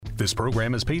This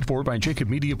program is paid for by Jacob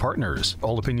Media Partners.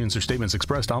 All opinions or statements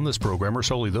expressed on this program are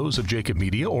solely those of Jacob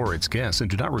Media or its guests and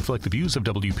do not reflect the views of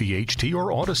WPHT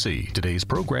or Odyssey. Today's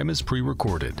program is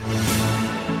pre-recorded.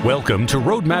 Welcome to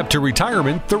Roadmap to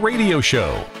Retirement, the radio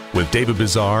show, with David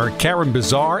Bazaar, Karen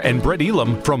Bazaar, and Brett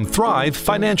Elam from Thrive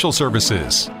Financial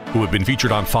Services, who have been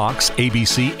featured on Fox,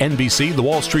 ABC, NBC, The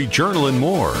Wall Street Journal, and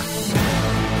more.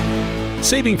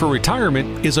 Saving for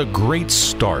retirement is a great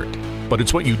start, but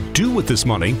it's what you do with this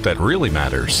money that really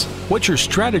matters. What's your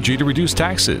strategy to reduce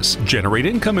taxes, generate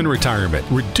income in retirement,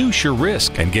 reduce your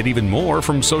risk, and get even more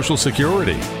from Social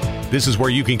Security? This is where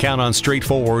you can count on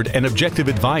straightforward and objective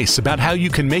advice about how you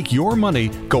can make your money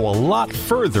go a lot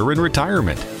further in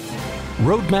retirement.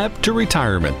 Roadmap to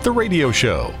Retirement, the radio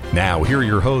show. Now, here are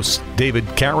your hosts, David,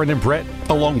 Karen, and Brett,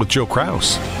 along with Joe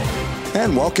Kraus.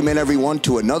 And welcome in, everyone,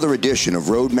 to another edition of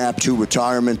Roadmap to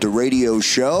Retirement, the radio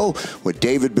show with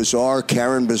David Bazaar,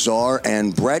 Karen Bazaar,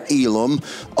 and Brett Elam.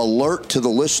 Alert to the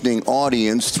listening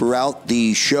audience throughout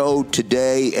the show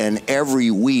today and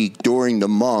every week during the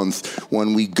month.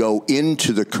 When we go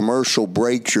into the commercial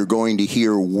breaks, you're going to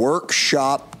hear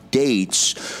workshop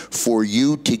dates for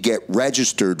you to get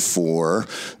registered for.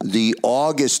 The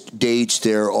August dates,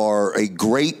 there are a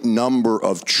great number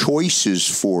of choices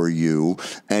for you,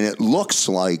 and it looks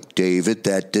like, David,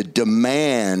 that the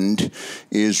demand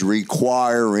is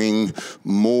requiring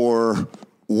more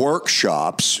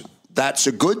workshops. That's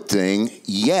a good thing,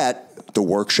 yet the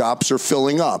workshops are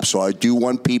filling up. So I do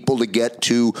want people to get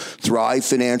to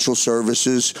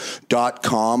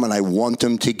thrivefinancialservices.com, and I want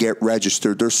them to get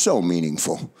registered. They're so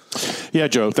meaningful. Yeah,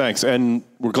 Joe, thanks. And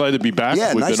we're glad to be back.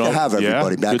 Yeah, nice to have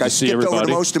everybody back. I skipped over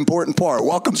the most important part.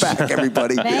 Welcome back,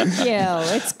 everybody. Thank you.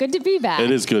 It's good to be back.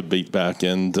 It is good to be back,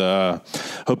 and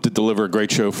hope to deliver a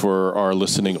great show for our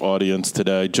listening audience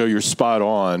today. Joe, you're spot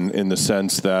on in the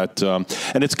sense that,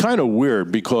 and it's kind of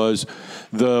weird because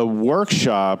the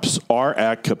workshops are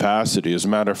at capacity. As a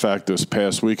matter of fact, this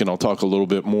past week, and I'll talk a little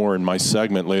bit more in my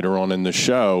segment later on in the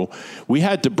show, we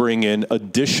had to bring in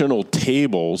additional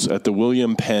tables at the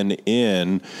William Penn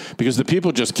Inn because the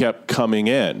people just kept coming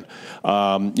in.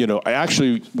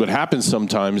 What happens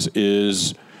sometimes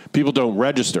is people don't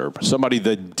register. Somebody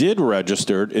that did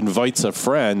register invites a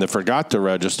friend that forgot to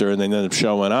register, and they end up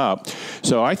showing up.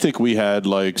 So I think we had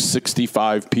like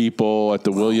 65 people at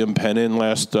the William Penn Inn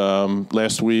last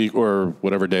week, or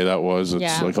whatever day that was.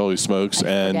 It's like holy smokes.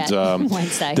 And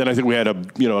Wednesday. Then I think we had a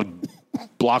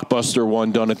blockbuster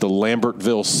one done at the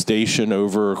Lambertville station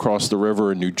over across the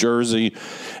river in New Jersey.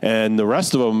 And the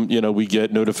rest of them, we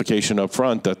get notification up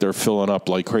front that they're filling up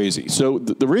like crazy. So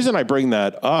the reason I bring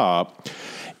that up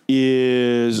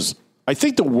is I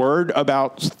think the word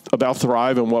about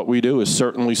Thrive and what we do is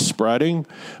certainly spreading.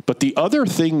 But the other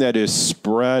thing that is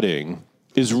spreading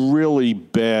is really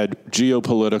bad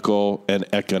geopolitical and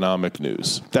economic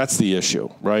news. That's the issue,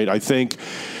 right? I think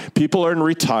people are in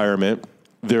retirement.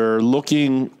 They're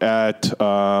looking at,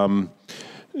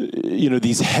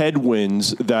 these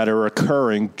headwinds that are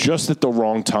occurring just at the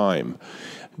wrong time.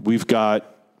 We've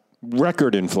got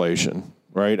record inflation,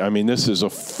 right? I mean, this is a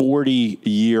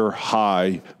 40-year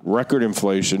high record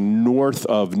inflation north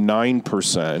of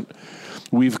 9%.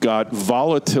 We've got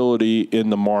volatility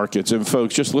in the markets. And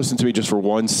folks, just listen to me just for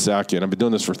 1 second. I've been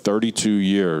doing this for 32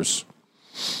 years.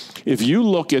 If you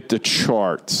look at the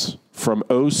charts from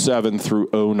 07 through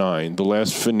 09,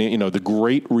 the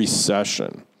Great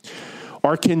Recession,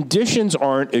 our conditions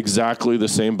aren't exactly the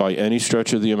same by any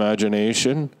stretch of the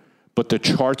imagination, but the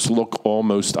charts look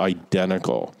almost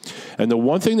identical. And the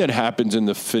one thing that happens in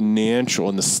the financial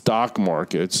and the stock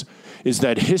markets is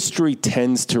that history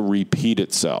tends to repeat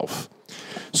itself.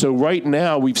 So right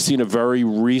now, we've seen a very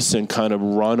recent kind of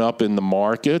run up in the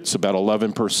markets, about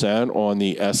 11% on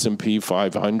the S&P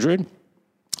 500.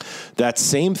 That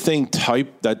same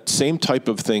type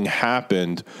of thing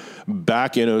happened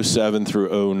back in 07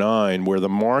 through 09, where the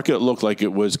market looked like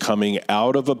it was coming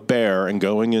out of a bear and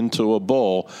going into a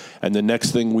bull. And the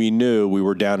next thing we knew, we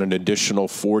were down an additional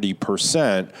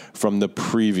 40% from the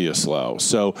previous low.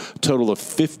 So total of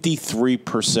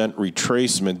 53%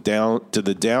 retracement down to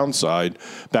the downside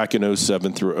back in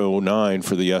 07 through 09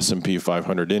 for the S&P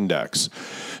 500 index.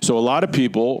 So a lot of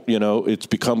people, it's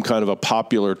become kind of a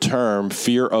popular term,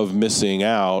 fear of missing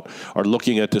out, are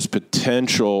looking at this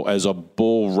potential as a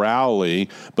bull rally,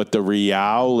 but the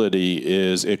reality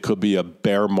is it could be a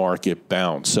bear market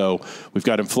bounce. So we've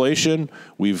got inflation,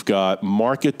 we've got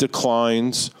market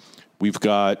declines, we've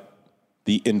got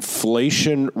the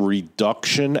Inflation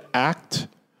Reduction Act,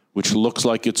 which looks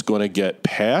like it's going to get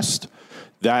passed.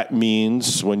 That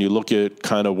means when you look at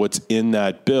kind of what's in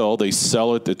that bill, they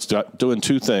sell it. It's doing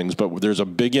two things, but there's a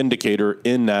big indicator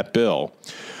in that bill.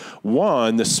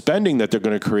 One, the spending that they're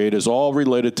going to create is all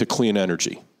related to clean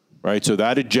energy, right? So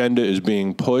that agenda is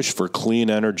being pushed for clean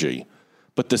energy.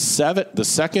 But the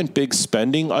second big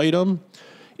spending item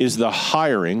is the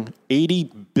hiring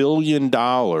 $80 billion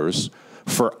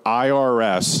for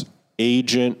IRS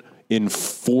agent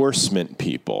enforcement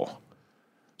people.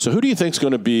 So who do you think is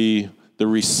going to be the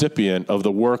recipient of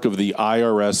the work of the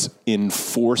IRS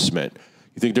enforcement?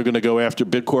 You think they're going to go after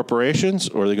big corporations,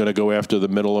 or are they going to go after the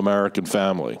middle American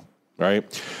family?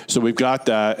 Right? So we've got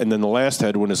that. And then the last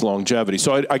headwind is longevity.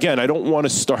 So again, I don't want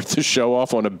to start the show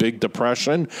off on a big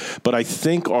depression, but I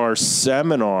think our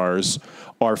seminars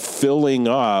are filling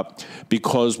up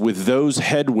because with those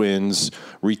headwinds,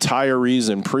 retirees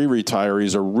and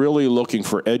pre-retirees are really looking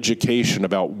for education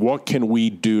about what can we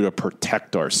do to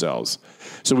protect ourselves.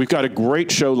 So we've got a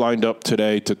great show lined up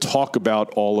today to talk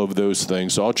about all of those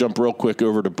things. So I'll jump real quick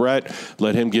over to Brett,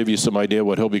 let him give you some idea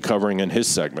what he'll be covering in his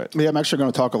segment. Yeah, I'm actually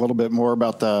going to talk a little bit more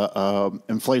about the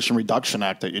Inflation Reduction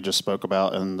Act that you just spoke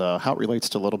about and how it relates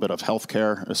to a little bit of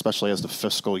healthcare, especially as the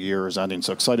fiscal year is ending.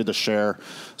 So excited to share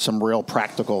some real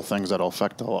practical things that will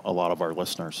affect a lot of our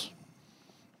listeners.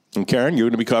 And Karen, you're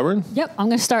going to be covering? Yep, I'm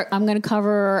going to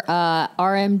cover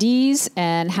RMDs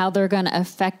and how they're going to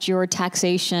affect your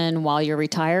taxation while you're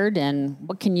retired and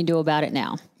what can you do about it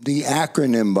now. The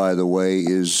acronym, by the way,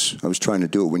 is, I was trying to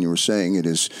do it when you were saying it,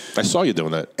 is... I saw you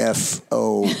doing that.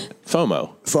 F-O...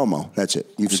 FOMO. FOMO, that's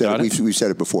it. You've said it. We've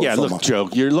said it before. Yeah, FOMO. look, Joe,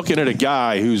 you're looking at a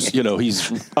guy who's,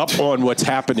 he's up on what's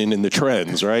happening in the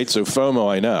trends, right? So FOMO,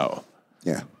 I know.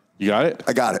 Yeah. You got it?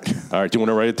 I got it. All right, do you want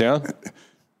to write it down?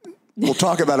 We'll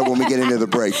talk about it when we get into the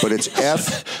break, but it's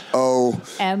FOMO,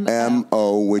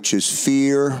 which is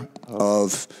fear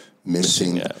of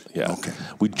missing. Yeah. Okay.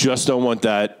 We just don't want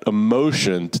that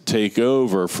emotion to take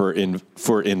over for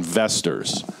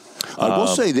investors. I will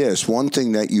say this one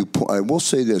thing that you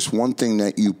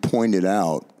pointed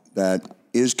out that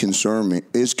is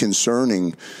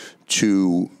concerning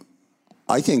to,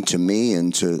 I think, to me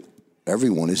and to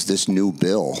everyone, is this new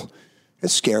bill.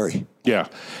 It's scary. Yeah.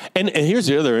 And here's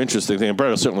the other interesting thing, and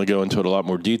Brett will certainly go into it a lot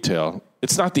more detail.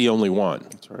 It's not the only one.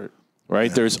 That's right.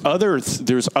 Right? Yeah.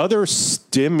 There's other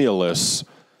stimulus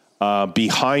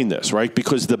behind this, right?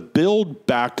 Because the Build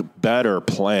Back Better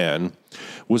plan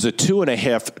was a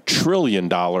 $2.5 trillion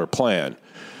plan.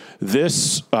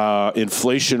 This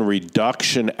Inflation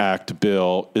Reduction Act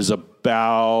bill is about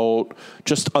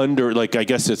just under, I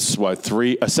guess it's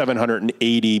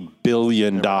 $780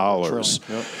 billion. Yep.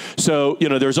 So,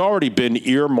 there's already been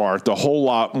earmarked a whole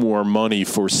lot more money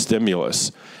for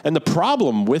stimulus. And the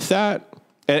problem with that,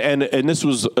 and this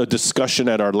was a discussion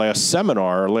at our last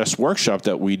seminar, our last workshop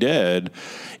that we did,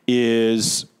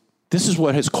 is this is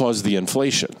what has caused the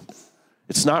inflation.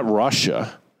 It's not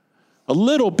Russia. A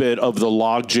little bit of the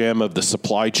logjam of the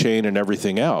supply chain and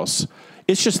everything else.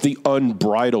 It's just the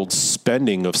unbridled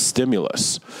spending of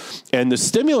stimulus. And the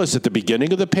stimulus at the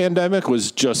beginning of the pandemic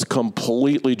was just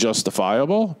completely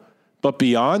justifiable. But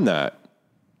beyond that,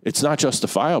 it's not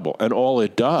justifiable. And all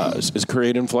it does is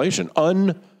create inflation.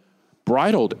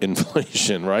 Unbridled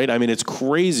inflation, right? I mean, it's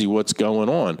crazy what's going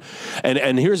on.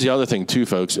 And here's the other thing too,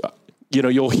 folks.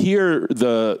 You'll hear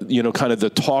the, kind of the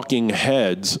talking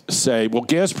heads say, well,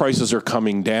 gas prices are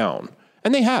coming down.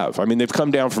 And they have. I mean, they've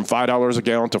come down from $5 a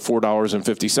gallon to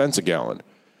 $4.50 a gallon.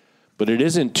 But it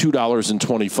isn't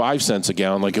 $2.25 a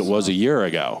gallon like it was a year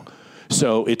ago.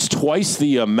 So it's twice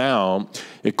the amount.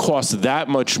 It costs that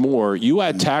much more. You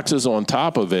add taxes on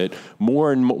top of it,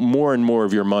 more and more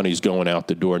of your money's going out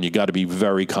the door, and you got to be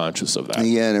very conscious of that.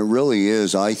 Yeah, and it really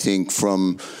is, I think,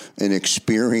 from an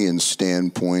experience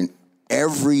standpoint,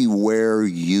 everywhere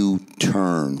you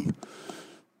turn,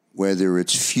 whether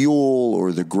it's fuel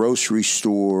or the grocery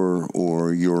store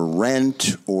or your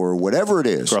rent or whatever it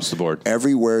is. Across the board.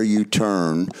 Everywhere you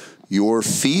turn, you're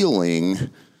feeling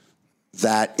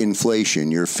that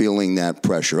inflation. You're feeling that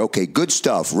pressure. Okay, good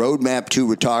stuff. Roadmap to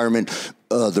Retirement,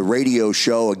 the radio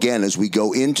show. Again, as we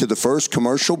go into the first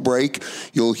commercial break,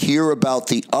 you'll hear about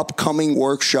the upcoming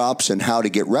workshops and how to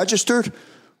get registered.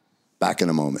 Back in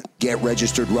a moment. Get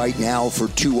registered right now for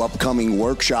 2 upcoming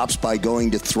workshops by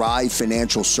going to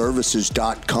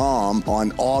thrivefinancialservices.com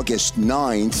on August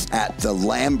 9th at the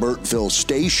Lambertville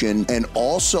Station and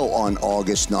also on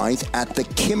August 9th at the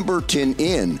Kimberton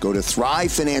Inn. Go to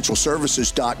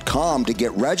thrivefinancialservices.com to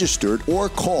get registered or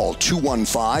call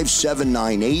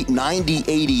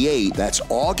 215-798-9088. That's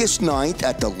August 9th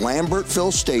at the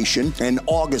Lambertville Station and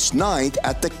August 9th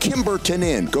at the Kimberton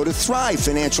Inn. Go to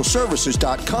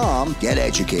thrivefinancialservices.com. Get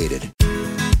educated.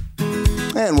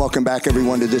 And welcome back,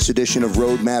 everyone, to this edition of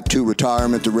Roadmap to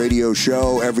Retirement, the radio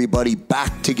show. Everybody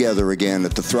back together again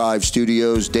at the Thrive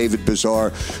Studios. David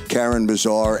Bazaar, Karen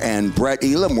Bazaar, and Brett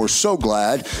Elam. We're so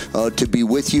glad to be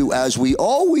with you, as we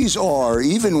always are,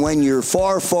 even when you're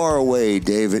far, far away,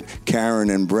 David, Karen,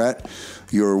 and Brett.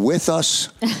 You're with us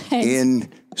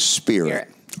in spirit,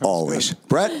 always.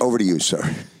 Brett, over to you, sir.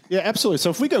 Yeah, absolutely. So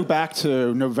if we go back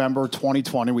to November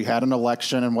 2020, we had an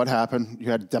election, and what happened? You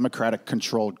had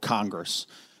Democratic-controlled Congress.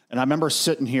 And I remember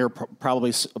sitting here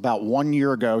probably about 1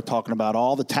 year ago talking about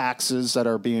all the taxes that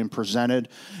are being presented.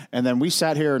 And then we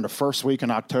sat here in the first week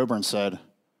in October and said,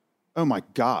 oh my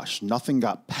gosh, nothing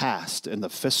got passed in the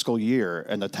fiscal year,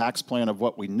 and the tax plan of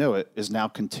what we knew it is now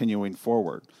continuing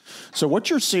forward. So what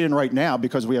you're seeing right now,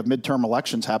 because we have midterm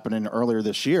elections happening earlier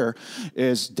this year,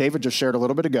 is David just shared a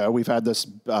little bit ago, we've had this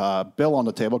bill on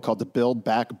the table called the Build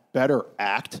Back Better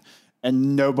Act,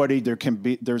 and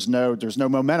there's no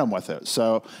momentum with it.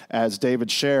 So as David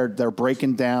shared, they're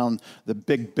breaking down the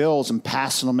big bills and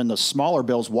passing them into smaller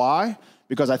bills. Why?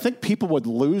 Because I think people would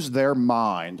lose their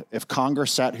mind if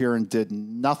Congress sat here and did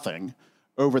nothing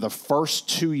over the first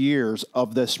 2 years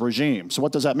of this regime. So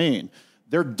what does that mean?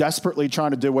 They're desperately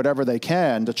trying to do whatever they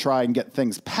can to try and get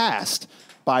things passed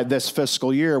by this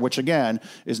fiscal year, which again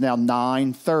is now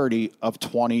 9/30 of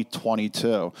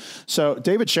 2022. So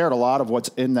David shared a lot of what's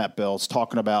in that bill. It's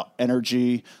talking about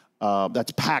energy,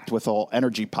 that's packed with all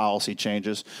energy policy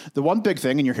changes. The one big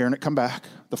thing, and you're hearing it come back,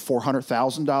 the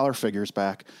 $400,000 figures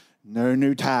back. No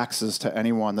new taxes to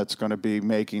anyone that's going to be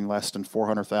making less than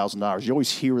 $400,000. You always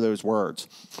hear those words.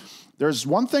 There's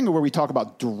one thing where we talk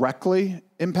about directly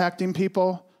impacting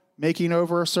people making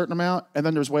over a certain amount, and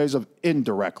then there's ways of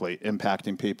indirectly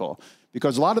impacting people.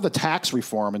 Because a lot of the tax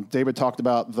reform, and David talked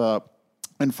about the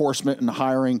enforcement and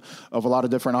hiring of a lot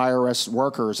of different IRS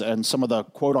workers and some of the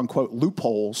quote-unquote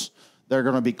loopholes, they're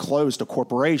going to be closed to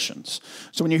corporations.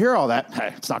 So when you hear all that,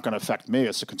 hey, it's not going to affect me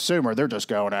as a consumer. They're just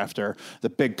going after the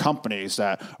big companies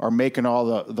that are making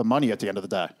all the money at the end of the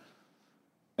day.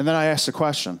 And then I asked the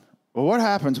question, well, what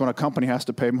happens when a company has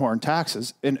to pay more in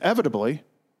taxes? Inevitably,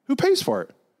 who pays for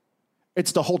it?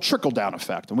 It's the whole trickle-down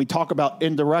effect. And we talk about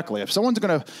indirectly. If things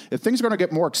are going to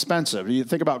get more expensive, you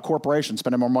think about corporations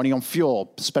spending more money on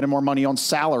fuel, spending more money on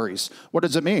salaries. What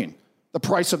does it mean? The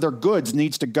price of their goods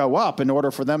needs to go up in order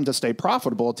for them to stay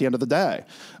profitable at the end of the day.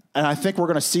 And I think we're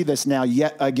going to see this now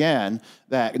yet again,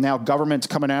 that now government's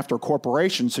coming after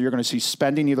corporations, so you're going to see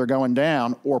spending either going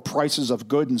down or prices of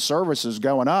goods and services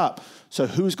going up. So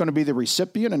who's going to be the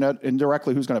recipient, and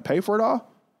indirectly who's going to pay for it all?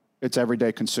 It's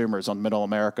everyday consumers on middle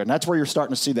America. And that's where you're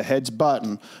starting to see the heads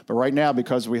button. But right now,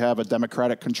 because we have a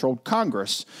Democratic-controlled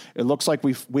Congress, it looks like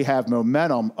we have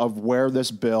momentum of where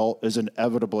this bill is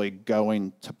inevitably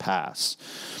going to pass.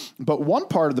 But one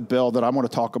part of the bill that I want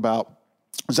to talk about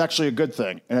is actually a good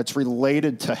thing, and it's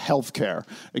related to healthcare.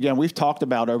 Again, we've talked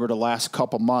about over the last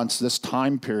couple months, this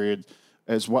time period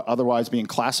is what otherwise being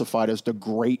classified as the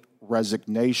Great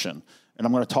Resignation. And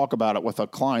I'm going to talk about it with our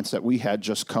clients that we had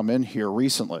just come in here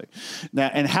recently. Now,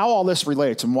 and how all this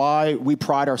relates and why we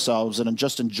pride ourselves and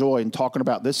just enjoy in talking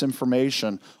about this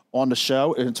information on the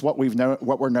show. And it's what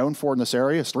we're known for in this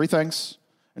area is three things.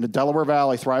 In the Delaware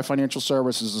Valley, Thrive Financial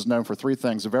Services is known for three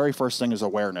things. The very first thing is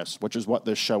awareness, which is what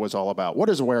this show is all about. What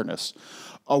is awareness?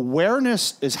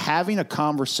 Awareness is having a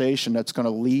conversation that's going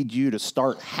to lead you to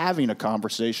start having a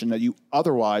conversation that you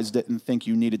otherwise didn't think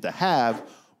you needed to have,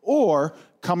 or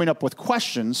coming up with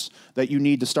questions that you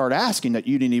need to start asking that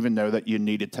you didn't even know that you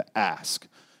needed to ask.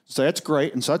 So that's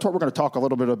great. And so that's what we're going to talk a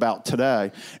little bit about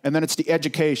today. And then it's the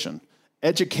education.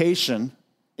 Education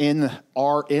in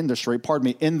our industry,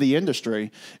 in the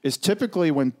industry, is typically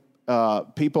when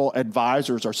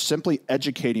advisors are simply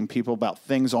educating people about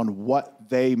things on what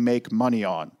they make money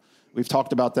on. We've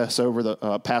talked about this over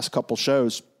the past couple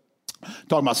shows.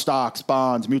 Talking about stocks,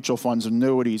 bonds, mutual funds,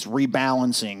 annuities,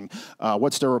 rebalancing,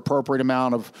 what's their appropriate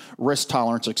amount of risk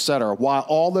tolerance, et cetera. While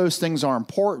all those things are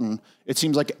important, it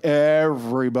seems like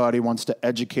everybody wants to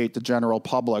educate the general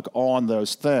public on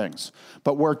those things.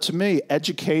 But where, to me,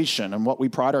 education and what we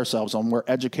pride ourselves on, where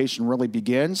education really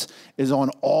begins, is on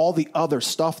all the other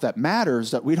stuff that matters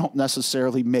that we don't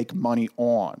necessarily make money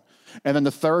on. And then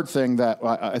the third thing that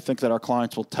I think that our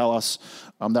clients will tell us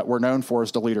that we're known for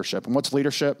is the leadership. And what's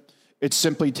leadership? It's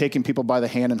simply taking people by the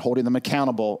hand and holding them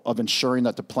accountable of ensuring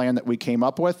that the plan that we came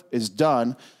up with is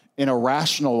done in a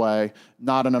rational way,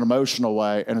 not in an emotional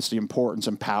way, and it's the importance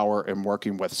and power in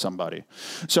working with somebody.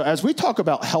 So as we talk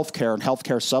about healthcare and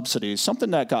healthcare subsidies,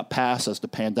 something that got passed as the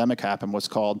pandemic happened was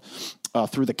called,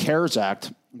 through the CARES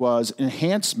Act, was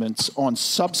enhancements on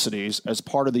subsidies as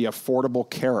part of the Affordable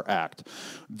Care Act.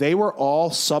 They were all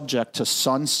subject to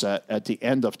sunset at the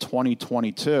end of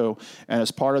 2022, and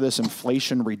as part of this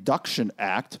Inflation Reduction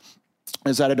Act,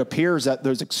 is that it appears that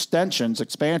those expansions,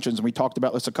 and we talked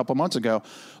about this a couple months ago,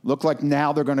 look like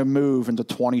now they're going to move into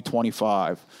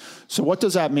 2025. So what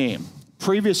does that mean?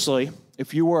 Previously,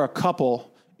 if you were a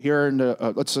couple here in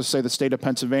the, let's just say the state of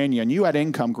Pennsylvania, and you had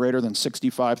income greater than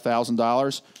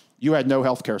 $65,000, you had no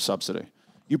health care subsidy.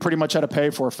 You pretty much had to pay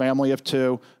for a family of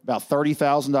two about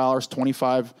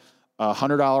 $30,000,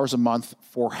 $2,500 a month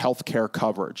for health care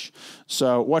coverage.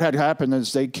 So what had happened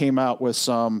is they came out with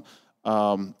some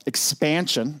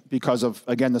expansion because of,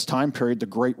 again, this time period, the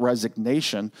Great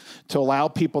Resignation, to allow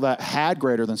people that had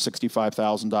greater than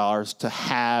 $65,000 to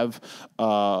have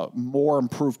more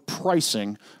improved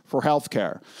pricing for health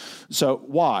care. So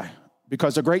why?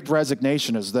 Because the Great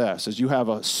Resignation is this, is you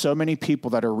have so many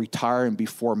people that are retiring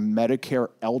before Medicare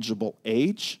eligible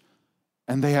age,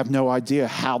 and they have no idea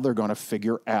how they're going to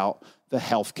figure out the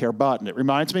healthcare button. It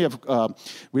reminds me of,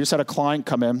 we just had a client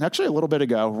come in, actually a little bit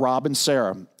ago, Rob and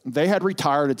Sarah. They had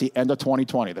retired at the end of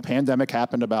 2020. The pandemic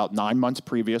happened about 9 months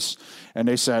previous, and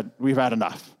they said, we've had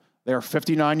enough. They're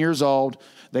 59 years old.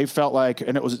 They felt like,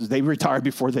 and they retired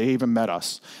before they even met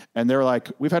us. And they're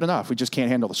like, we've had enough. We just can't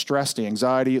handle the stress, the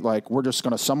anxiety. Like, we're just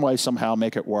going to some way, somehow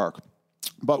make it work.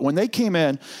 But when they came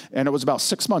in, and it was about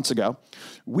 6 months ago,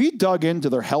 we dug into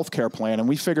their healthcare plan, and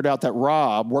we figured out that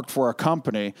Rob worked for a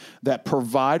company that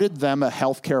provided them a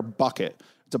healthcare bucket.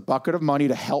 It's a bucket of money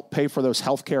to help pay for those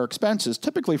healthcare expenses,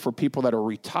 typically for people that are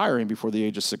retiring before the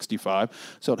age of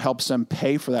 65. So it helps them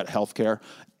pay for that healthcare,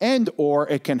 and or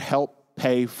it can help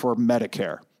pay for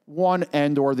Medicare. One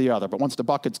end or the other. But once the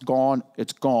bucket's gone,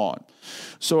 it's gone.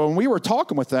 So when we were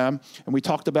talking with them, and we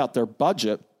talked about their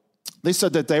budget, they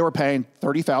said that they were paying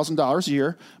 $30,000 a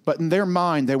year, but in their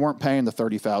mind, they weren't paying the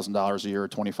 $30,000 a year or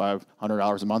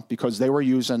 $2,500 a month because they were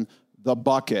using the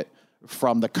bucket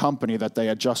from the company that they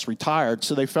had just retired.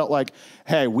 So they felt like,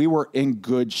 hey, we were in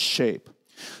good shape.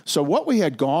 So what we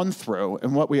had gone through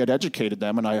and what we had educated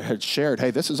them, and I had shared,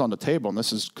 hey, this is on the table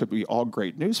and could be all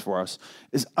great news for us,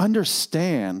 is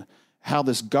understand how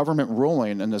this government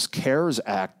ruling and this CARES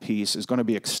Act piece is going to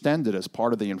be extended as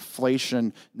part of the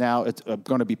inflation. Now it's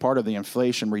going to be part of the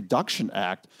Inflation Reduction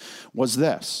Act. Was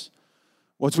this?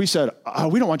 Was we said,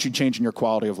 we don't want you changing your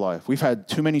quality of life. We've had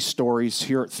too many stories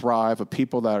here at Thrive of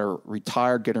people that are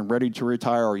retired, getting ready to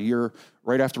retire, or a year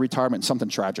right after retirement, and something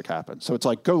tragic happened. So it's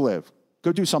like, go live.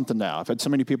 Go do something now. I've had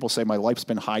so many people say, my life's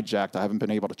been hijacked. I haven't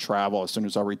been able to travel as soon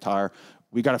as I retire.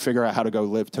 We got to figure out how to go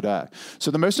live today.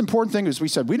 So the most important thing is we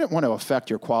said, we didn't want to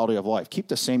affect your quality of life. Keep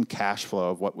the same cash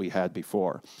flow of what we had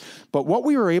before. But what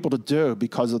we were able to do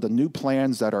because of the new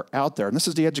plans that are out there, and this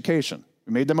is the education.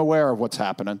 We made them aware of what's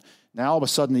happening. Now all of a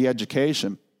sudden the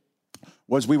education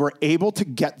was we were able to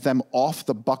get them off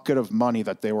the bucket of money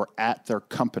that they were at their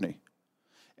company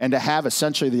and to have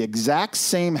essentially the exact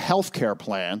same healthcare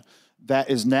plan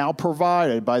that is now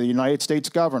provided by the United States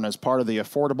government as part of the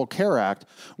Affordable Care Act.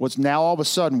 Was now all of a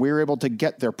sudden we were able to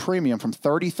get their premium from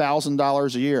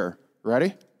 $30,000 a year,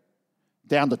 ready?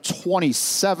 Down to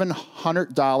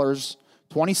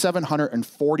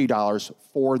 $2,740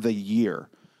 for the year.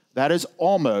 That is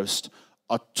almost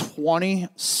a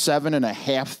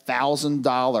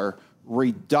 $27,500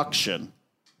 reduction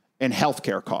in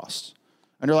healthcare costs.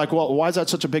 And you're like, well, why is that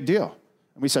such a big deal?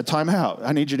 And we said, time out.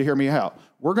 I need you to hear me out.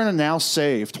 We're going to now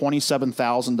save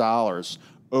 $27,000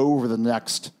 over the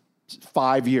next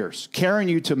 5 years, carrying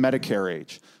you to Medicare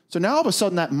age. So now all of a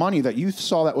sudden that money that you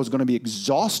saw that was going to be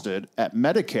exhausted at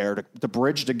Medicare to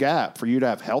bridge the gap for you to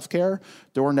have health care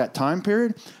during that time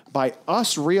period, by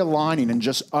us realigning and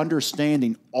just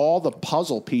understanding all the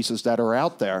puzzle pieces that are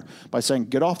out there by saying,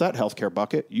 get off that healthcare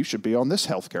bucket, you should be on this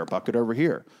healthcare bucket over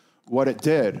here. What it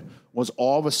did was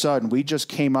all of a sudden we just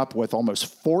came up with almost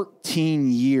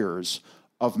 14 years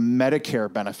of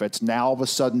Medicare benefits now all of a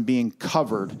sudden being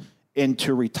covered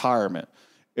into retirement.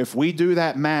 If we do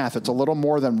that math, it's a little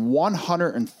more than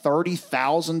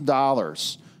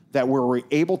 $130,000 that we're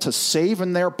able to save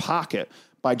in their pocket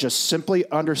by just simply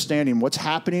understanding what's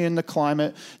happening in the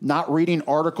climate, not reading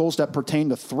articles that pertain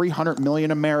to 300 million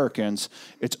Americans.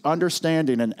 It's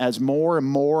understanding, and as more and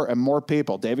more and more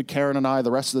people, David, Karen, and I,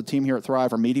 the rest of the team here at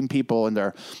Thrive, are meeting people in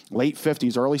their late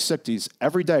 50s, early 60s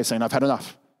every day saying, I've had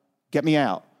enough. Get me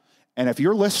out. And if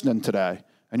you're listening today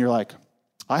and you're like,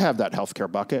 I have that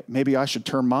healthcare bucket, maybe I should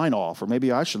turn mine off, or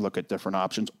maybe I should look at different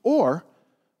options. Or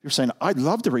you're saying, I'd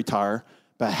love to retire,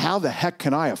 but how the heck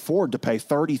can I afford to pay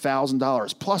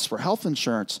 $30,000 plus for health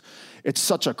insurance? It's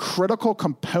such a critical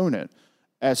component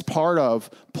as part of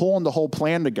pulling the whole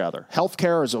plan together.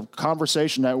 Healthcare is a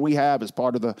conversation that we have as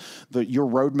part of your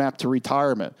roadmap to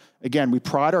retirement. Again, we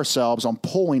pride ourselves on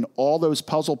pulling all those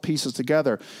puzzle pieces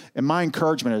together. And my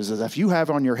encouragement is if you have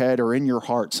on your head or in your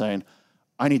heart saying,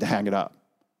 I need to hang it up,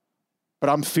 but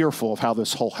I'm fearful of how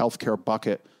this whole healthcare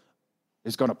bucket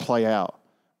is going to play out.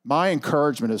 My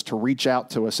encouragement is to reach out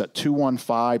to us at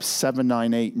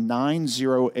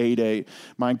 215-798-9088.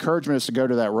 My encouragement is to go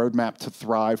to that Roadmap to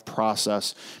Thrive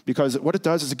process, because what it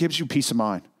does is it gives you peace of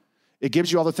mind. It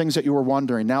gives you all the things that you were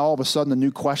wondering. Now, all of a sudden, the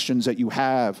new questions that you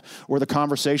have or the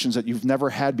conversations that you've never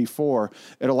had before,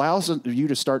 it allows you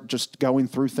to start just going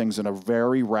through things in a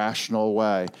very rational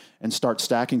way and start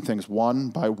stacking things one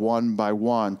by one by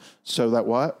one, so that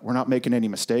what? We're not making any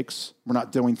mistakes. We're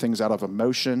not doing things out of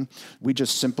emotion. We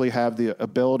just simply have the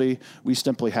ability. We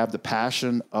simply have the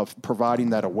passion of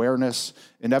providing that awareness,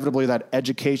 inevitably that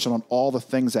education on all the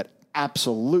things that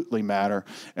absolutely matter.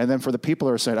 And then for the people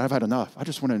that are saying, I've had enough, I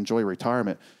just want to enjoy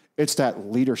retirement, it's that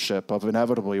leadership of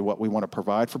inevitably what we want to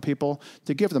provide for people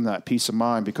to give them that peace of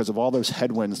mind because of all those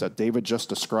headwinds that David just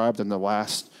described in the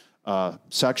last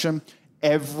section.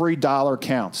 Every dollar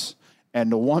counts. And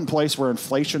the one place where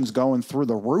inflation's going through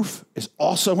the roof is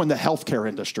also in the healthcare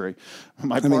industry.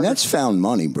 That's found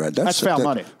money, Brett. That's found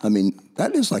money.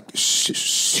 That is like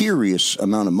serious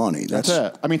amount of money. That's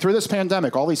it. Through this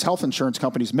pandemic, all these health insurance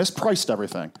companies mispriced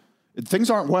everything. Things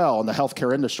aren't well in the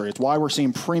healthcare industry. It's why we're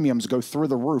seeing premiums go through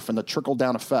the roof and the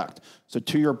trickle-down effect. So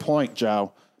to your point,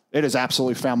 Joe, it is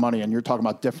absolutely found money, and you're talking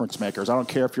about difference makers. I don't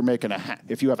care if you're making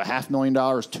if you have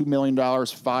 $500,000, $2 million,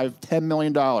 $10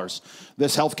 million.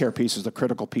 This healthcare piece is the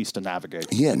critical piece to navigate.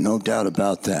 Yeah, no doubt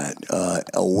about that.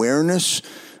 Awareness,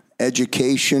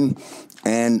 education,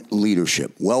 and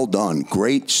leadership. Well done.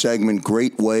 Great segment.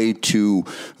 Great way to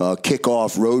kick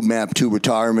off Roadmap to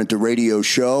Retirement, the radio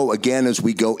show. Again, as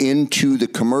we go into the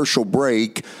commercial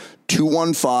break,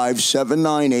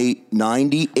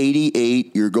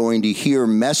 215-798-9088. You're going to hear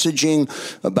messaging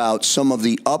about some of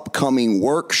the upcoming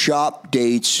workshop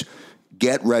dates.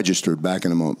 Get registered. Back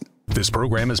in a moment. This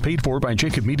program is paid for by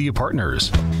Jacob Media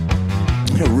Partners.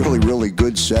 A really, really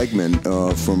good segment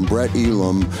from Brett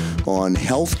Elam on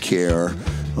healthcare.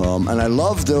 And I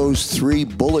love those 3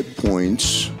 bullet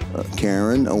points,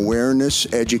 Karen: awareness,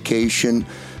 education,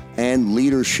 and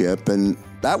leadership. And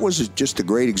that was just a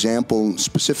great example,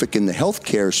 specific in the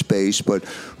healthcare space, but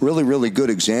really, really good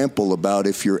example about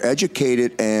if you're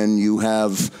educated and you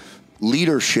have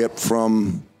leadership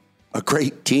from a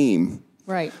great team,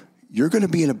 right, you're going to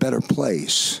be in a better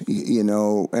place,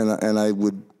 and I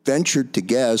would venture to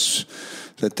guess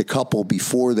that the couple,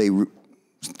 before they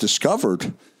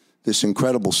discovered this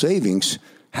incredible savings,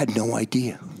 had no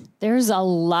idea. There's a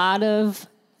lot of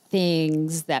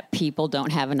things that people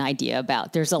don't have an idea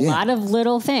about. There's a lot of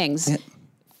little things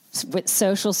with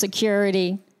Social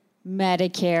Security,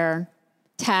 Medicare,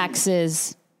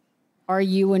 taxes. Are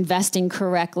you investing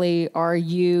correctly? Are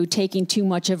you taking too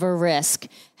much of a risk?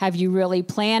 Have you really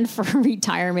planned for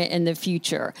retirement in the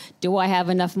future? Do I have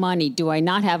enough money? Do I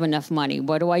not have enough money?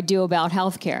 What do I do about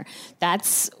healthcare?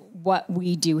 That's what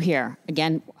we do here.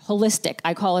 Again, holistic.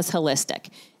 I call us holistic.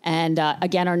 And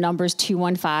again, our number is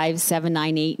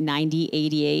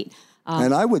 215-798-9088.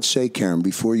 And I would say, Karen,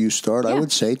 before you start, I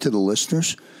would say to the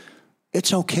listeners,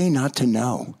 it's okay not to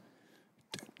know.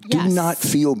 Do not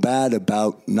feel bad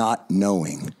about not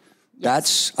knowing.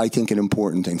 That's, I think, an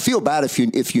important thing. Feel bad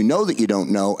if you know that you don't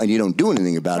know and you don't do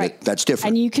anything about it. That's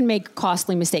different. And you can make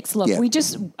costly mistakes. Look, we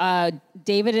just,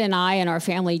 David and I and our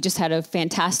family just had a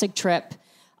fantastic trip.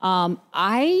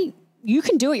 You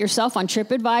can do it yourself on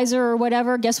TripAdvisor or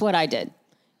whatever. Guess what I did?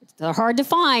 They're hard to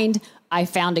find. I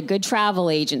found a good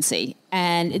travel agency,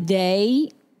 and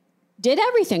they did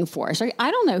everything for us.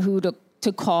 I don't know who to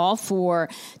call to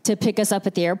pick us up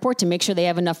at the airport to make sure they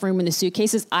have enough room in the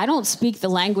suitcases. I don't speak the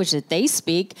language that they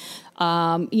speak.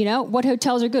 What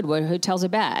hotels are good, what hotels are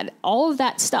bad, all of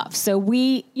that stuff. So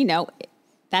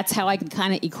that's how I can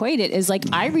kind of equate it, is like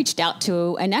I reached out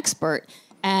to an expert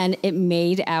and it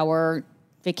made our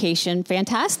vacation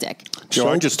fantastic.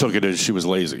 I just took it as she was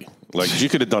lazy. Like, she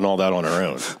could have done all that on her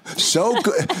own. So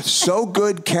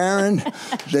good, Karen,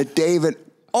 that David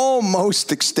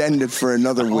almost extended for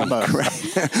another week.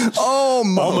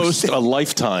 Almost a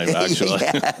lifetime, actually.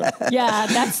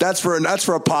 That's for a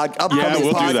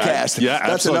upcoming podcast. Do that.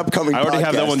 That's an upcoming podcast. I already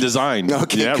have that one designed.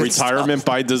 Okay, retirement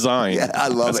by design. Yeah, I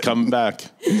love it. That's coming back.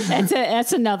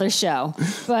 That's another show.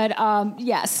 But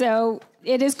so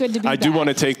it is good to be back. I do want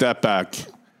to take that back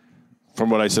From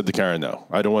what I said to Karen, though,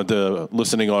 I don't want the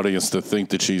listening audience to think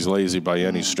that she's lazy by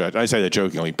any stretch. I say that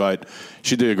jokingly, but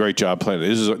she did a great job planning.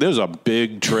 This was a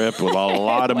big trip with a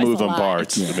lot of moving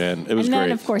parts, man. It was great.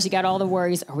 And then, of course, you got all the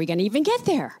worries. Are we going to even get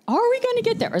there? Are we going to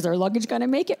get there? Is our luggage going to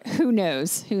make it? Who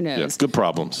knows? Yeah, good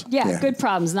problems. Yeah, good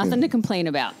problems. Nothing to complain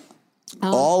about.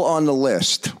 All on the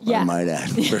list, I might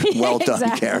add. Well done,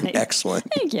 exactly. Karen. Excellent.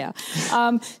 Thank you.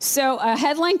 So a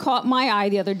headline caught my eye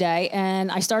the other day, and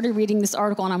I started reading this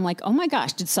article, and I'm like, oh my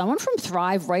gosh, did someone from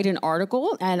Thrive write an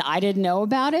article, and I didn't know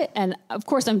about it? And of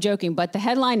course, I'm joking, but the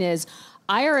headline is,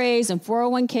 IRAs and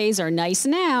 401ks are nice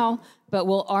now, but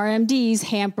will RMDs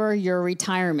hamper your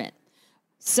retirement?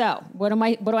 So what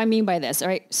do I mean by this? All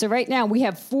right. So right now we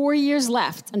have 4 years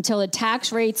left until the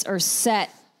tax rates are set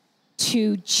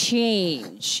to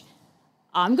change.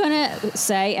 I'm going to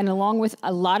say, and along with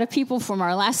a lot of people from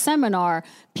our last seminar,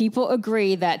 people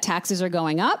agree that taxes are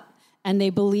going up, and they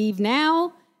believe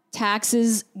now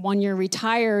taxes when you're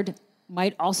retired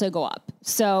might also go up.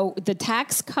 So the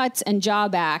Tax Cuts and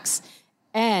Job Acts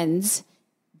ends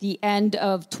the end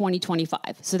of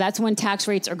 2025. So that's when tax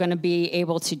rates are going to be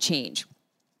able to change.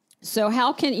 So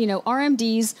how can,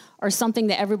 RMDs are something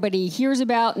that everybody hears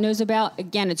about, knows about.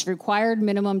 Again, it's required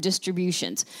minimum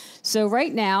distributions. So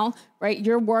right now,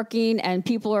 you're working and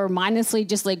people are mindlessly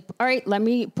just like, all right, let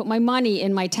me put my money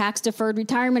in my tax deferred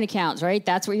retirement accounts, right?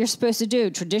 That's what you're supposed to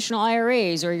do. Traditional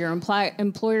IRAs or your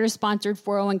employer sponsored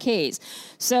 401ks.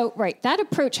 So, that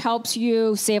approach helps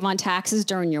you save on taxes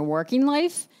during your working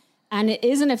life. And it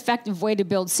is an effective way to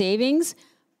build savings.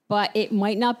 But it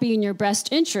might not be in your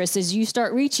best interest as you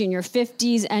start reaching your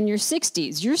 50s and your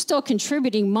 60s. You're still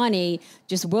contributing money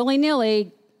just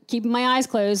willy-nilly, keeping my eyes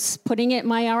closed, putting it in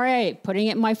my IRA, putting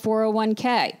it in my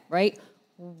 401k, right?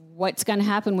 What's going to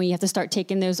happen when you have to start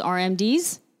taking those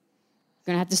RMDs? You're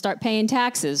going to have to start paying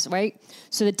taxes, right?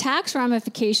 So the tax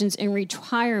ramifications in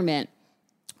retirement,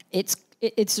 it's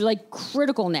like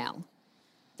critical now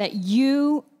that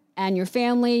you and your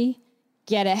family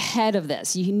get ahead of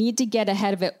this. You need to get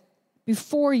ahead of it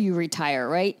before you retire,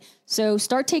 right? So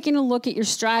start taking a look at your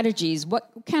strategies.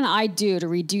 What can I do to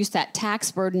reduce that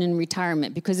tax burden in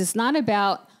retirement? Because it's not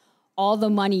about all the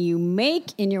money you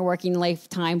make in your working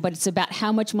lifetime, but it's about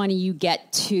how much money you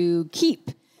get to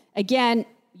keep. Again,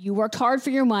 you worked hard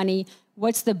for your money.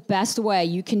 What's the best way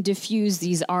you can diffuse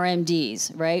these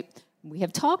RMDs, right? We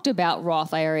have talked about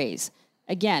Roth IRAs.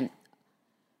 Again,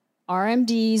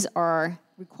 RMDs are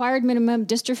required minimum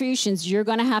distributions you're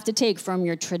going to have to take from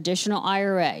your traditional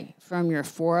IRA, from your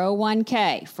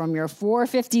 401k, from your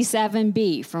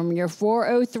 457B, from your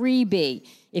 403B,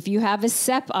 if you have a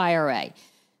SEP IRA.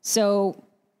 So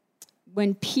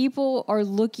when people are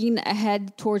looking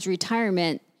ahead towards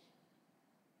retirement,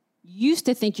 you used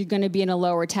to think you're going to be in a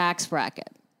lower tax bracket.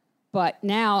 But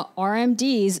now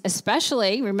RMDs,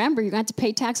 especially, remember, you're going to have to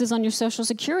pay taxes on your Social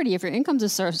Security if your income's a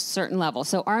certain level.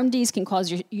 So RMDs can cause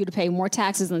you to pay more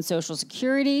taxes than Social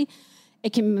Security.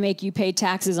 It can make you pay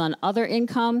taxes on other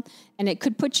income, and it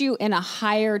could put you in a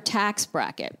higher tax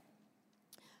bracket.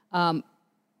 And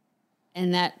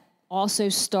that also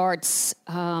starts,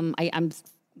 I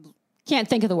can't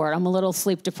think of the word. I'm a little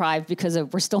sleep deprived because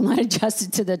we're still not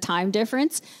adjusted to the time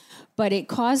difference, but it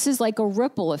causes like a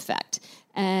ripple effect.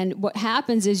 And what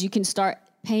happens is you can start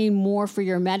paying more for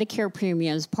your Medicare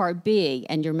premiums, Part B,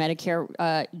 and your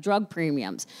Medicare drug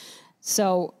premiums.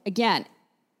 So again,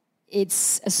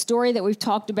 it's a story that we've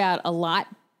talked about a lot,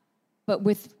 but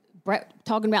with Brett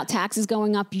talking about taxes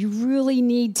going up, you really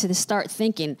need to start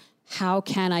thinking, how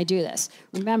can I do this?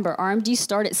 Remember, RMDs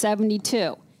start at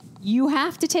 72. You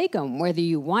have to take them whether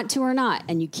you want to or not,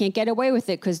 and you can't get away with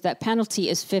it because that penalty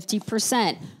is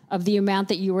 50% of the amount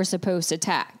that you were supposed to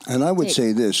tax. And I would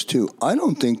say this, too. I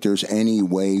don't think there's any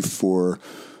way for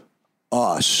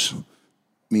us,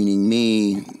 meaning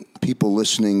me, people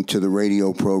listening to the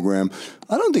radio program,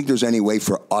 I don't think there's any way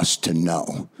for us to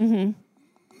know. Mm-hmm.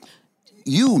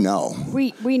 You know.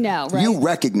 We know, right? You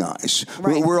recognize.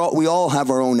 Right. We all have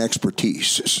our own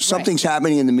expertise. Something's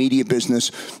happening in the media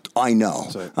business, I know.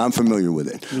 Right. I'm familiar with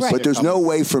it. Right. But there's no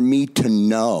way for me to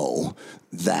know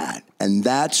that. And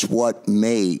that's what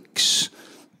makes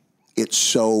it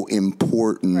so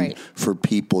important for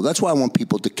people. That's why I want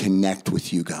people to connect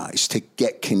with you guys, to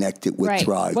get connected with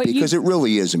Thrive, because it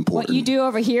really is important. What you do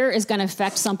over here is going to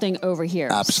affect something over here.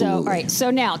 Absolutely.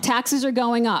 So now taxes are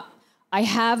going up. I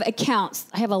have accounts.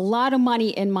 I have a lot of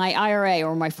money in my IRA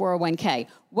or my 401k.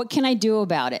 What can I do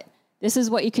about it? This is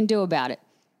what you can do about it.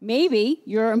 Maybe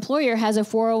your employer has a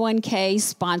 401k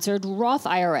sponsored Roth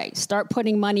IRA. Start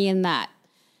putting money in that.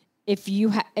 If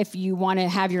you want to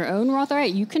have your own Roth IRA,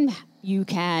 you can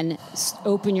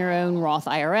open your own Roth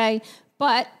IRA,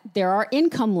 But there are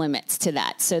income limits to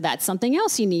that. So that's something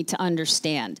else you need to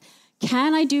understand.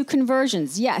 Can I do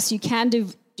conversions? Yes, you can do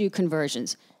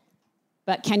conversions.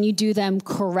 But can you do them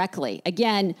correctly?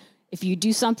 Again, if you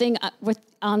do something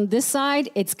on this side,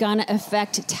 it's going to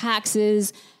affect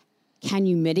taxes. Can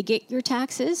you mitigate your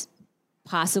taxes?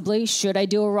 Possibly. Should I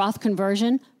do a Roth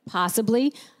conversion?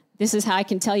 Possibly. This is how I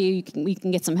can tell you, we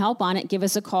can get some help on it. Give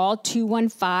us a call,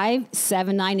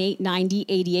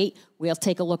 215-798-9088. We'll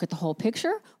take a look at the whole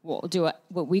picture. We'll do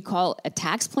what we call a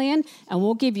tax plan, and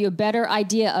we'll give you a better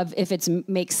idea of if it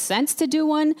makes sense to do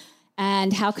one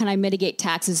and how can I mitigate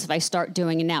taxes if I start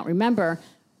doing it now. Remember,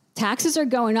 taxes are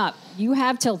going up. You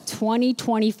have till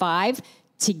 2025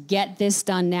 to get this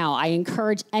done now. I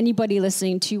encourage anybody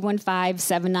listening,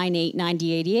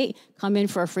 215-798-9088, come in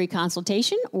for a free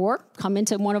consultation or come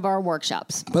into one of our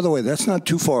workshops. By the way, that's not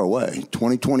too far away.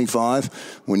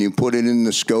 2025, when you put it in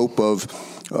the scope of,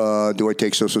 do I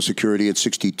take Social Security at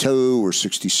 62 or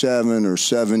 67 or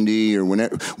 70 or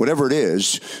whatever it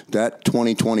is, that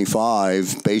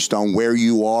 2025, based on where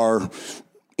you are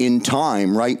in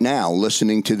time right now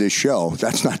listening to this show,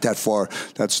 that's not that far.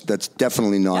 That's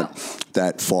definitely not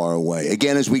that far away.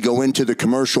 Again, as we go into the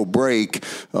commercial break,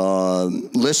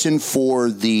 listen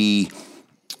for the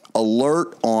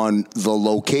alert on the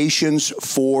locations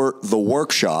for the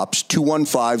workshops,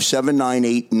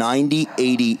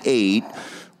 215-798-9088,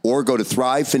 or go to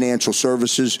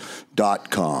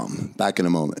thrivefinancialservices.com. Back in a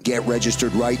moment. Get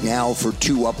registered right now for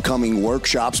 2 upcoming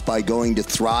workshops by going to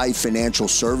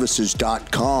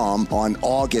thrivefinancialservices.com on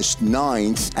August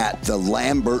 9th at the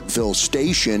Lambertville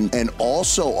Station and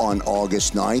also on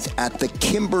August 9th at the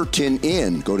Kimberton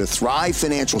Inn. Go to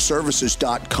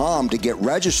thrivefinancialservices.com to get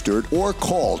registered or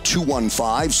call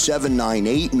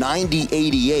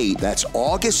 215-798-9088. That's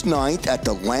August 9th at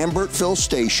the Lambertville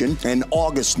Station and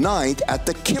August 9th at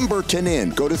the Kimberton Inn.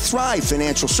 Go to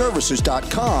thrivefinancialservices.com.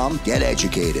 Get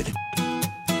educated.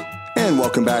 And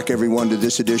welcome back, everyone, to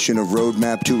this edition of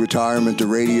Roadmap to Retirement, the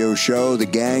radio show. The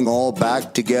gang all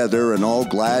back together and all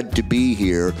glad to be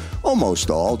here. Almost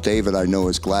all. David, I know,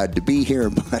 is glad to be here,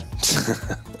 but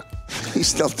he's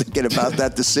still thinking about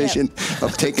that decision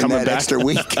of taking that extra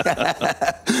week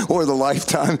or the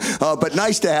lifetime. But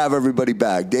nice to have everybody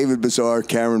back. David Bazaar,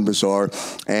 Karen Bazaar,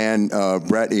 and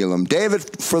Brett Elam.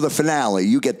 David, for the finale,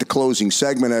 you get the closing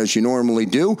segment as you normally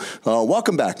do.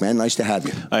 Welcome back, man. Nice to have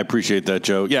you. I appreciate that,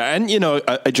 Joe. Yeah, and,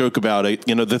 I joke about it.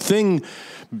 The thing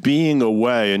being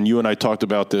away, and you and I talked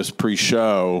about this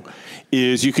pre-show,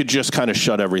 is you could just kind of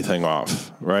shut everything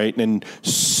off, right? And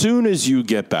soon as you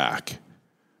get back,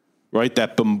 right,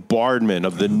 that bombardment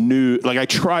of the new, like I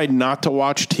tried not to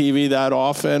watch TV that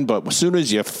often, but as soon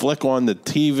as you flick on the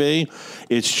TV,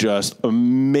 it's just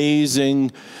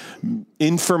amazing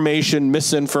information,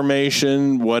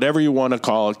 misinformation, whatever you want to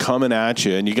call it, coming at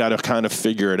you, and you got to kind of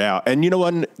figure it out. And you know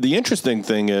what? The interesting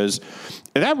thing is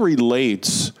that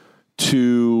relates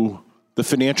to the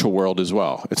financial world as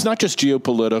well. It's not just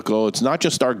geopolitical. It's not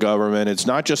just our government. It's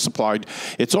not just supply.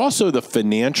 It's also the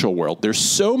financial world. There's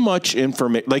so much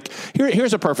information. Like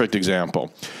here's a perfect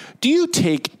example. Do you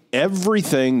take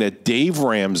everything that Dave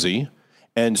Ramsey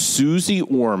and Susie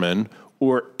Orman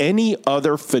or any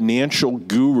other financial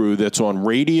guru that's on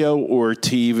radio or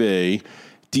TV,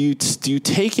 do you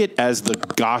take it as the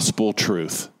gospel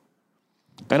truth?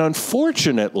 And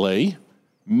unfortunately,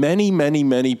 many, many,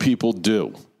 many people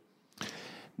do.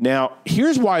 Now,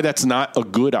 here's why that's not a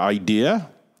good idea.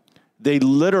 They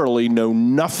literally know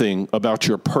nothing about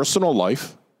your personal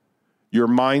life, your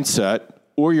mindset,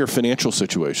 or your financial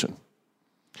situation.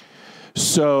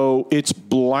 So it's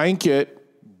blanket,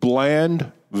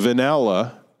 bland,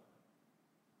 vanilla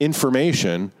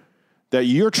information that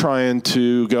you're trying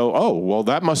to go, oh, well,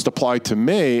 that must apply to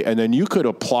me. And then you could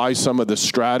apply some of the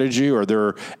strategy or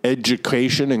their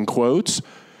education in quotes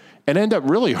and end up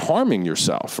really harming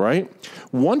yourself, right?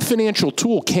 One financial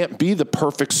tool can't be the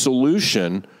perfect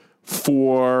solution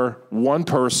for one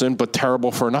person, but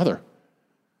terrible for another,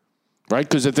 right?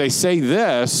 Because if they say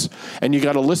this and you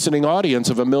got a listening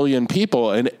audience of 1 million people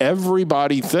and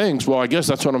everybody thinks, well, I guess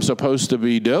that's what I'm supposed to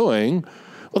be doing.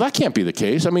 Well, that can't be the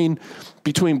case. I mean,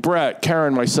 between Brett,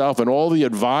 Karen, myself, and all the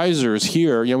advisors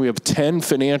here, we have 10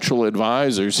 financial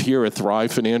advisors here at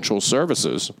Thrive Financial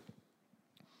Services.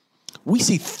 We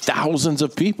see thousands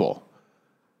of people.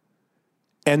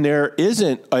 And there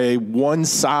isn't a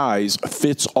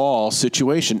one-size-fits-all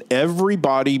situation.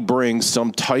 Everybody brings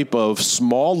some type of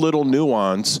small little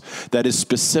nuance that is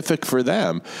specific for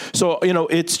them. So,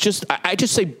 it's just, I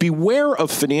just say beware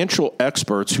of financial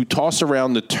experts who toss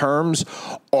around the terms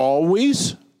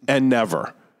always and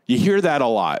never. You hear that a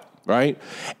lot. right?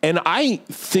 And I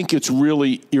think it's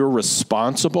really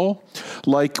irresponsible.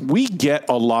 Like, we get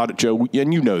a lot, Joe,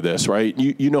 and you know this, right?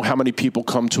 You know how many people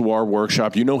come to our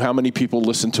workshop. You know how many people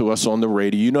listen to us on the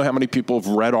radio. You know how many people have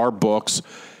read our books.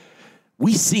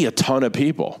 We see a ton of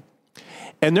people.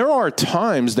 And there are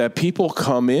times that people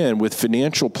come in with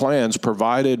financial plans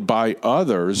provided by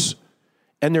others,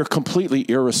 and they're completely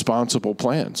irresponsible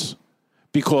plans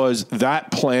because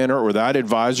that planner or that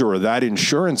advisor or that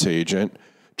insurance agent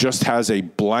just has a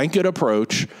blanket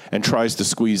approach and tries to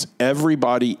squeeze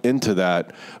everybody into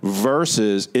that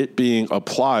versus it being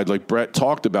applied, like Brett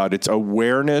talked about. It's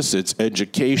awareness, it's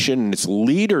education, and it's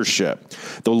leadership.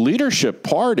 The leadership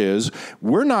part is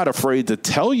we're not afraid to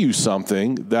tell you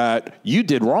something that you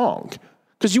did wrong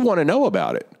because you want to know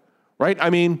about it, right? I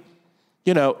mean,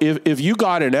 you know, if you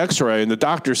got an x-ray and the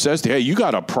doctor says to you, hey, you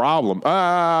got a problem,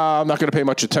 I'm not going to pay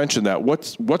much attention to that.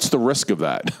 What's the risk of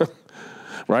that?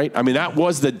 Right? I mean, that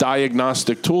was the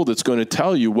diagnostic tool that's going to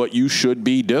tell you what you should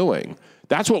be doing.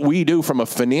 That's what we do from a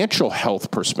financial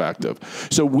health perspective.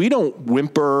 So we don't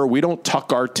whimper, we don't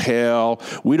tuck our tail,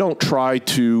 we don't try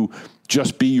to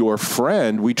just be your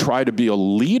friend. We try to be a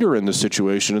leader in the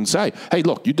situation and say, hey,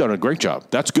 look, you've done a great job.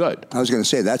 That's good. I was going to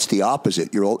say, that's the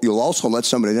opposite. You'll also let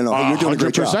somebody know, hey, you're doing a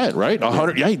great job. 100%, right?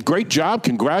 100. Hey, great job.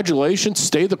 Congratulations.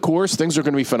 Stay the course. Things are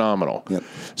going to be phenomenal. Yep.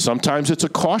 Sometimes it's a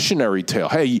cautionary tale.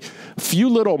 Hey, a few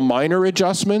little minor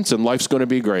adjustments and life's going to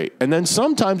be great. And then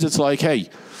sometimes it's like, hey,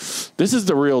 this is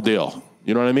the real deal.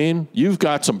 You know what I mean? You've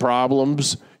got some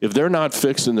problems. If they're not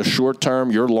fixed in the short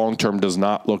term, your long term does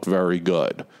not look very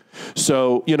good.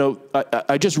 So, you know,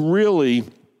 I just really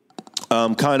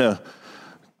kind of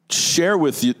share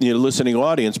with the listening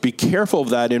audience, be careful of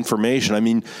that information. I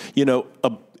mean, you know,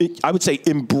 I would say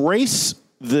embrace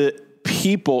the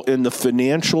people in the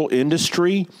financial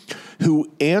industry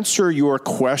who answer your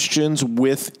questions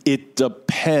with "it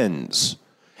depends,"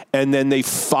 and then they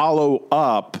follow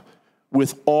up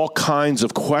with all kinds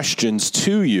of questions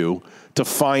to you to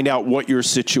find out what your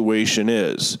situation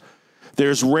is.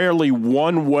 There's rarely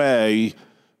one way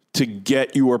to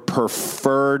get your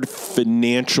preferred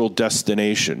financial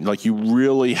destination. Like, you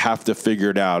really have to figure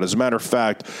it out. As a matter of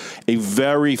fact, a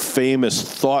very famous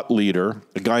thought leader,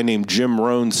 a guy named Jim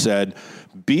Rohn, said,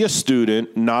 be a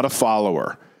student, not a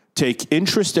follower. Take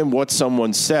interest in what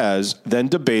someone says, then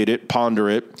debate it, ponder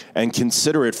it, and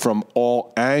consider it from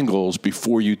all angles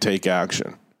before you take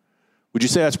action. Would you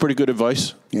say that's pretty good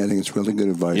advice? Yeah, I think it's really good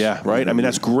advice. Yeah, right? I mean,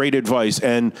 that's great advice.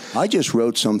 And I just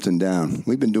wrote something down.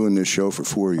 We've been doing this show for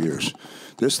 4 years.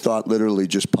 This thought literally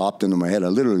just popped into my head. I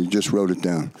literally just wrote it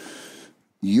down.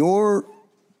 The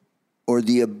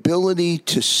ability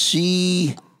to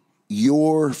see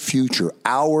your future,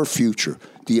 our future,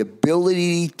 the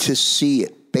ability to see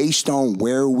it based on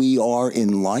where we are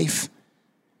in life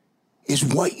is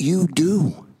what you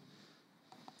do.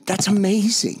 That's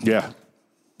amazing. Yeah.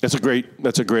 That's a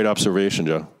great observation,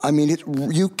 Joe. I mean,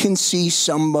 you can see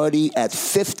somebody at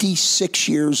 56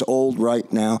 years old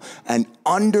right now and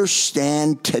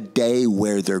understand today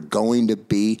where they're going to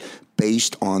be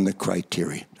based on the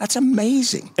criteria. That's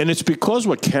amazing. And it's because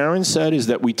what Karen said is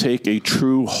that we take a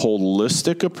true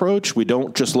holistic approach. We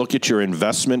don't just look at your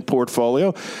investment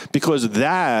portfolio, because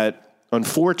that,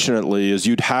 unfortunately, is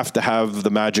you'd have to have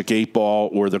the magic 8 ball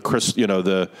or the what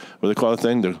do they call the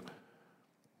thing?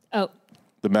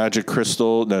 The magic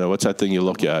crystal. No, what's that thing you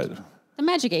look at? The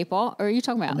magic 8 ball. Or are you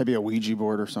talking about? Maybe a Ouija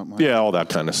board or something like that. Yeah, all that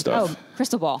kind of stuff. Oh,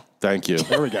 crystal ball. Thank you.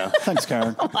 There we go. Thanks,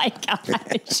 Karen. Oh, my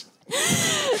gosh.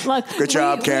 Look, good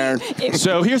job, Karen.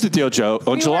 So here's the deal, Joe.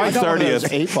 On July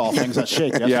 30th. 8 ball things that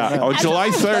shake. Yeah, on July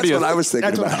 30th. That's what I was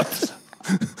thinking about.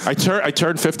 I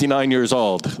turned 59 years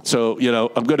old, so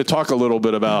I'm going to talk a little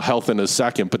bit about health in a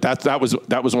second. But that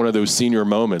was one of those senior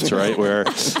moments, right? Where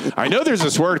I know there's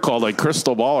this word called like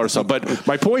crystal ball or something. But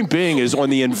my point being is on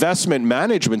the investment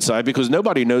management side, because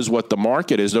nobody knows what the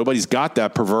market is, nobody's got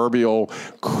that proverbial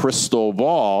crystal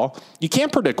ball. You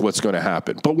can't predict what's going to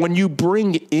happen. But when you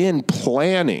bring in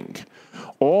planning,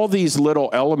 all these little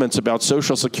elements about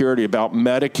Social Security, about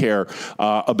Medicare,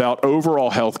 about overall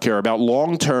health care, about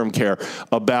long-term care,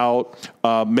 about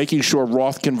making sure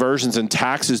Roth conversions and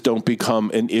taxes don't become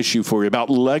an issue for you,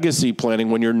 about legacy planning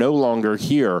when you're no longer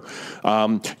here.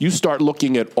 You start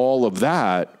looking at all of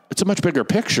that, it's a much bigger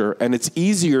picture, and it's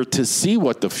easier to see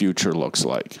what the future looks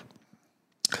like.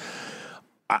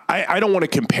 I don't want to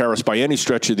compare us by any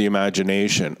stretch of the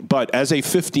imagination, but as a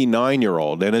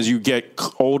 59-year-old, and as you get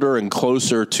older and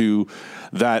closer to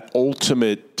that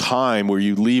ultimate time where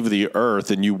you leave the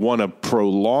earth and you want to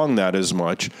prolong that as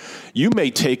much, you may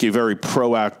take a very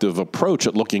proactive approach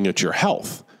at looking at your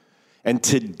health. And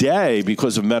today,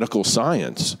 because of medical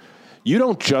science, you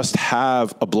don't just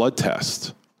have a blood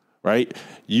test, right?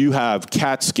 You have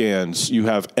CAT scans, you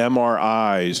have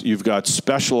MRIs, you've got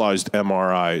specialized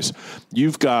MRIs,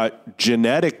 you've got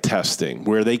genetic testing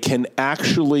where they can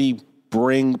actually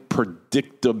bring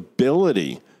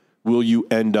predictability. Will you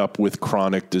end up with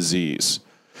chronic disease?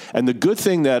 And the good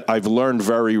thing that I've learned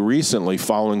very recently,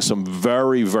 following some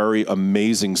very, very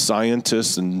amazing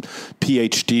scientists and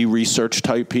PhD research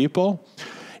type people,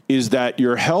 is that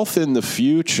your health in the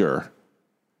future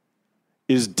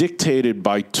is dictated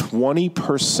by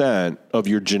 20% of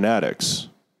your genetics.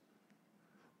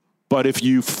 But if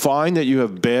you find that you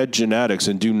have bad genetics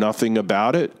and do nothing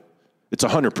about it, it's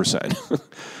 100%.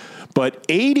 But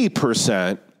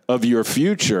 80% of your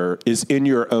future is in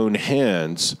your own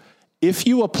hands if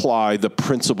you apply the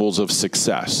principles of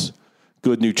success.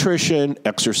 Good nutrition,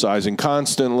 exercising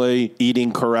constantly,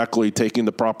 eating correctly, taking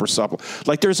the proper supplement.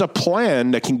 Like there's a plan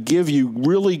that can give you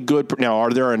really good. Now, are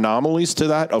there anomalies to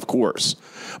that? Of course.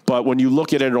 But when you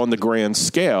look at it on the grand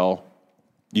scale,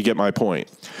 you get my point.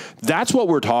 That's what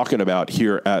we're talking about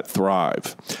here at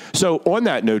Thrive. So on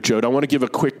that note, Joe, I want to give a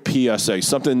quick PSA.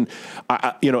 Something,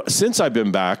 since I've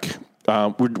been back,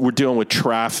 we're dealing with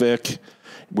traffic.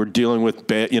 We're dealing with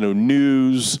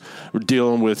news. We're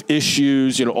dealing with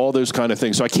issues, all those kind of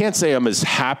things. So I can't say I'm as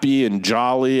happy and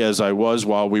jolly as I was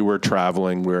while we were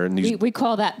traveling. We're in these. We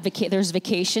call that there's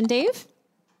vacation Dave,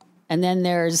 and then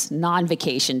there's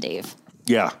non-vacation Dave.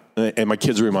 Yeah, and my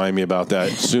kids remind me about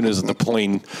that as soon as the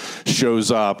plane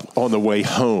shows up on the way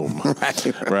home.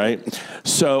 Right.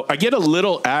 So I get a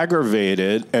little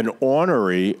aggravated and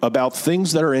ornery about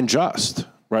things that are unjust.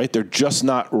 Right, they're just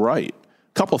not right.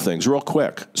 Couple things real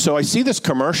quick. So I see this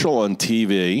commercial on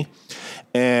TV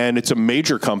and it's a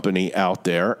major company out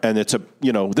there. And it's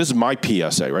this is my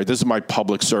PSA, right? This is my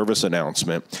public service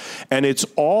announcement. And it's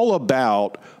all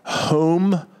about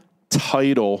home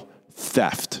title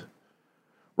theft,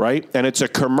 right? And it's a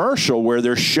commercial where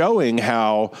they're showing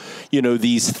how,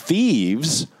 these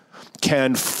thieves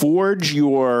can forge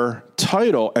your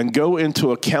title and go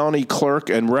into a county clerk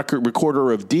and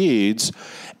recorder of deeds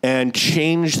and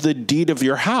change the deed of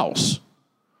your house.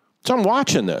 So I'm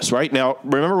watching this, right? Now,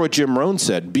 remember what Jim Rohn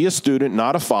said, be a student,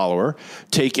 not a follower,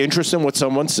 take interest in what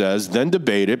someone says, then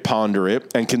debate it, ponder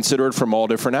it, and consider it from all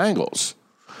different angles.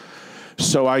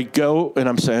 So I go and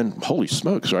I'm saying, holy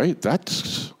smokes, right?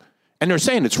 And they're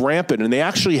saying it's rampant. And they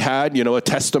actually had, a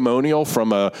testimonial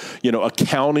from a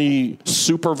county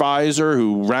supervisor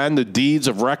who ran the deeds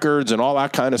of records and all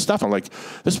that kind of stuff. I'm like,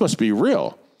 this must be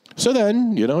real. So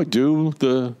then, I do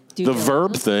the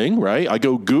verb thing, right? I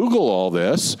go Google all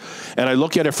this and I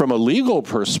look at it from a legal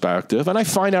perspective and I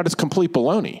find out it's complete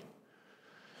baloney.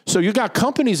 So you got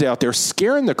companies out there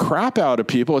scaring the crap out of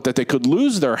people that they could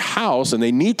lose their house and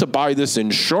they need to buy this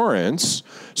insurance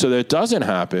so that it doesn't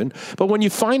happen. But when you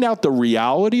find out the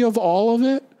reality of all of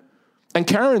it, and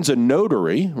Karen's a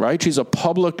notary, right? She's a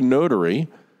public notary.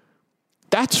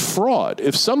 That's fraud.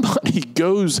 If somebody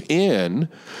goes in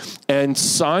and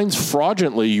signs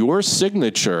fraudulently your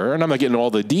signature, and I'm not getting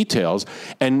all the details,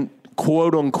 and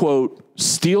quote unquote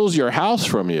steals your house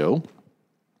from you,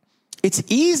 it's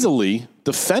easily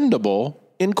defendable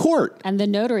in court. And the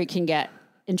notary can get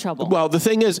in trouble. Well, the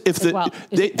thing is,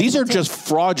 these are just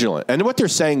fraudulent. And what they're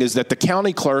saying is that the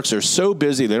county clerks are so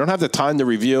busy, they don't have the time to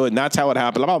review it, and that's how it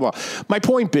happened, blah, blah, blah. My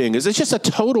point being is it's just a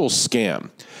total scam.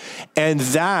 And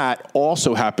that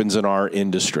also happens in our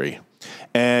industry.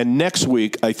 And next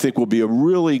week, I think will be a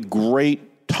really great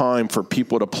time for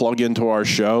people to plug into our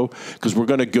show because we're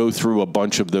going to go through a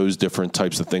bunch of those different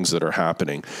types of things that are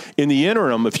happening. In the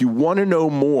interim, if you want to know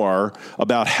more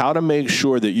about how to make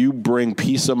sure that you bring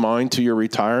peace of mind to your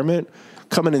retirement,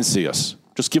 come in and see us.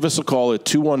 Just give us a call at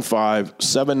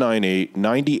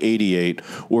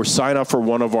 215-798-9088 or sign up for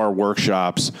one of our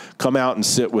workshops. Come out and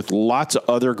sit with lots of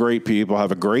other great people,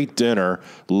 have a great dinner,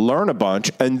 learn a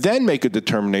bunch, and then make a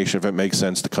determination if it makes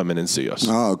sense to come in and see us.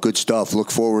 Oh, good stuff.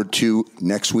 Look forward to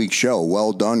next week's show.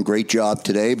 Well done. Great job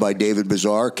today by David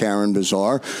Bazaar, Karen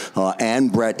Bazaar,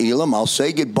 and Brett Elam. I'll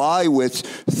say goodbye with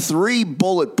 3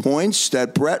 bullet points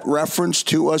that Brett referenced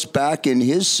to us back in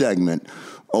his segment.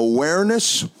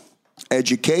 Awareness,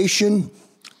 education,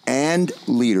 and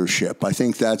leadership. I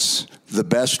think that's the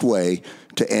best way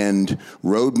to end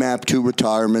Roadmap to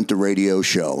Retirement, the radio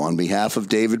show. On behalf of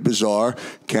David Bazaar,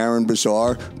 Karen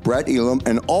Bazaar, Brett Elam,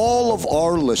 and all of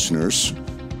our listeners,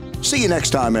 see you next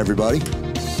time, everybody.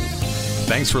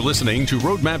 Thanks for listening to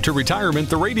Roadmap to Retirement,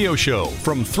 the radio show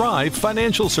from Thrive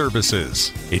Financial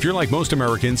Services. If you're like most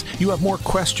Americans, you have more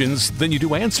questions than you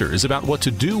do answers about what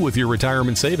to do with your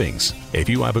retirement savings. If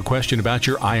you have a question about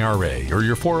your IRA or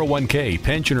your 401k,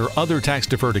 pension, or other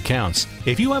tax-deferred accounts,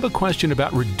 if you have a question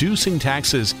about reducing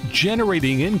taxes,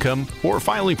 generating income, or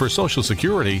filing for Social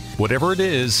Security, whatever it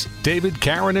is, David,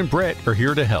 Karen, and Brett are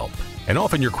here to help. And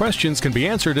often your questions can be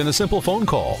answered in a simple phone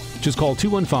call. Just call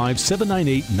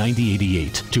 215-798-9088.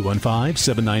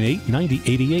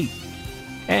 215-798-9088.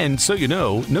 And so you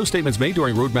know, no statements made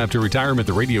during Roadmap to Retirement,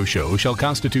 the radio show, shall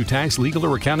constitute tax, legal,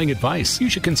 or accounting advice. You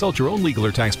should consult your own legal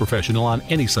or tax professional on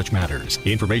any such matters.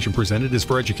 The information presented is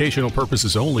for educational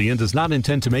purposes only and does not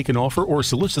intend to make an offer or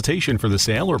solicitation for the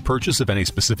sale or purchase of any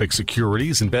specific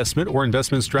securities, investment, or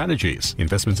investment strategies.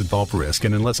 Investments involve risk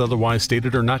and, unless otherwise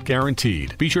stated, are not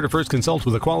guaranteed. Be sure to first consult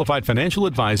with a qualified financial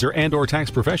advisor and or tax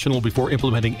professional before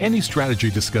implementing any strategy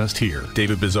discussed here.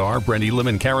 David Bazaar, Brent Elam,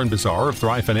 and Karen Bazaar of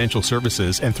Thrive Financial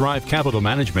Services and Thrive Capital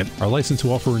Management are licensed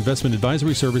to offer investment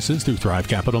advisory services through Thrive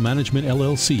Capital Management,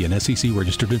 LLC, an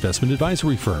SEC-registered investment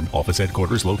advisory firm. Office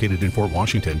headquarters located in Fort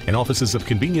Washington, and offices of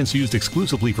convenience used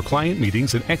exclusively for client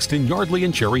meetings in Exton, Yardley,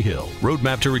 and Cherry Hill.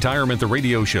 Roadmap to Retirement, the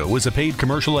radio show, is a paid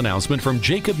commercial announcement from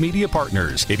Jacob Media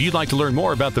Partners. If you'd like to learn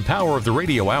more about the power of the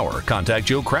radio hour, contact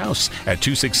Joe Kraus at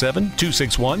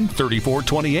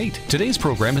 267-261-3428. Today's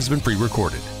program has been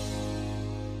pre-recorded.